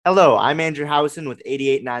Hello, I'm Andrew Howison with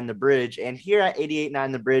 889 The Bridge. And here at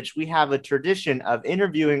 889 The Bridge, we have a tradition of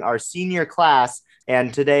interviewing our senior class.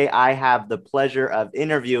 And today I have the pleasure of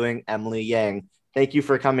interviewing Emily Yang. Thank you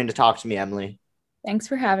for coming to talk to me, Emily. Thanks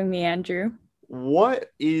for having me, Andrew. What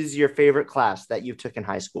is your favorite class that you took in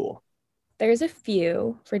high school? There's a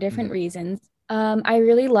few for different Mhm. reasons. I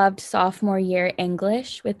really loved sophomore year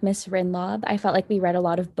English with Miss Rinlob. I felt like we read a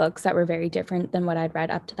lot of books that were very different than what I'd read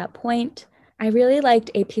up to that point. I really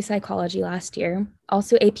liked AP Psychology last year,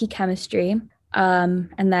 also AP Chemistry, and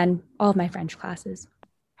then all of my French classes.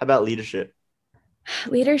 How about leadership?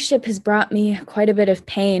 Leadership has brought me quite a bit of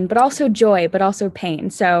pain, but also joy, but also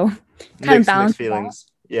pain. So kind of Mixed balances out. feelings.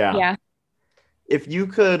 Yeah. Yeah. If you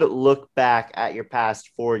could look back at your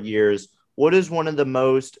past 4 years, what is one of the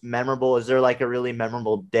most memorable? Is there like a really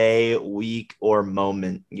memorable day, week, or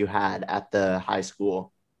moment you had at the high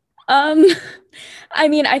school? Um,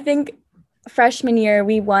 I think freshman year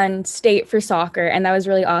we won state for soccer, and that was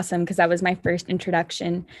really awesome because that was my first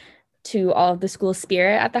introduction to all of the school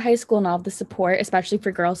spirit at the high school and all of the support, especially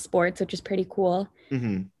for girls' sports, which is pretty cool.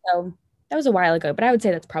 Mhm. So that was a while ago, but I would say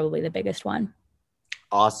that's probably the biggest one.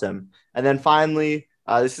 Awesome. And then finally,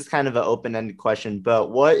 this is kind of an open-ended question, but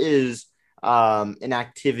what is an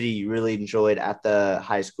activity you really enjoyed at the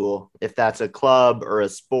high school? If that's a club or a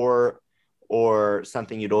sport or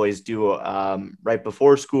something you'd always do right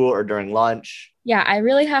before school or during lunch. Yeah, I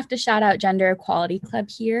really have to shout out Gender Equality Club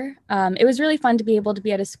here. It was really fun to be able to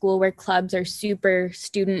be at a school where clubs are super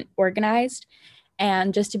student organized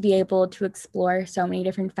and just to be able to explore so many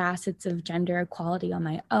different facets of gender equality on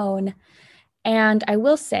my own. And I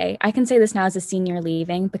will say, I can say this now as a senior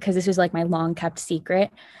leaving because this was like my long kept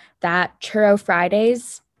secret that Churro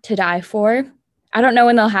Fridays to die for. I don't know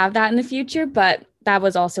when they'll have that in the future, but that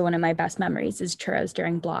was also one of my best memories is churros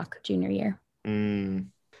during block junior year. Mm.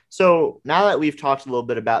 So now that we've talked a little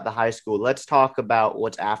bit about the high school, let's talk about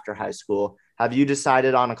what's after high school. Have you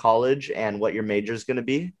decided on a college and what your major is going to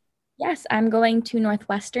be? Yes, I'm going to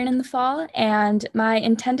Northwestern in the fall, and my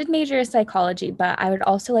intended major is psychology, but I would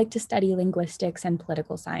also like to study linguistics and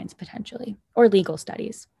political science potentially, or legal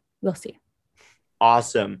studies. We'll see.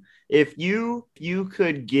 Awesome. If you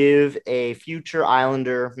could give a future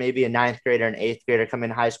Islander, maybe a ninth grader, an eighth grader coming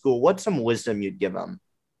to high school, what's some wisdom you'd give them?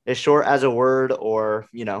 As short as a word, or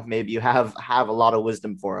maybe you have a lot of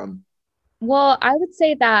wisdom for them. Well, I would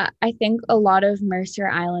say that I think a lot of Mercer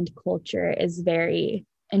Island culture is very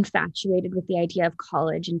infatuated with the idea of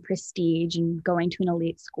college and prestige and going to an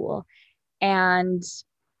elite school. And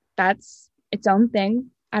that's its own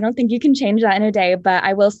thing. I don't think you can change that in a day, but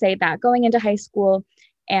I will say that going into high school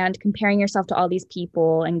and comparing yourself to all these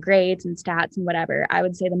people and grades and stats and whatever, I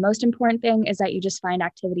would say the most important thing is that you just find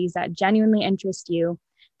activities that genuinely interest you,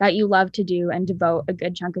 that you love to do, and devote a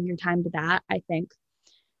good chunk of your time to that. I think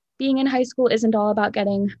being in high school isn't all about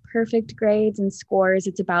getting perfect grades and scores.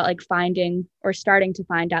 It's about like finding or starting to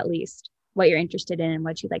find at least what you're interested in and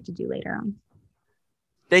what you'd like to do later on.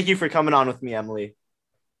 Thank you for coming on with me, Emily.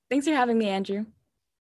 Thanks for having me, Andrew.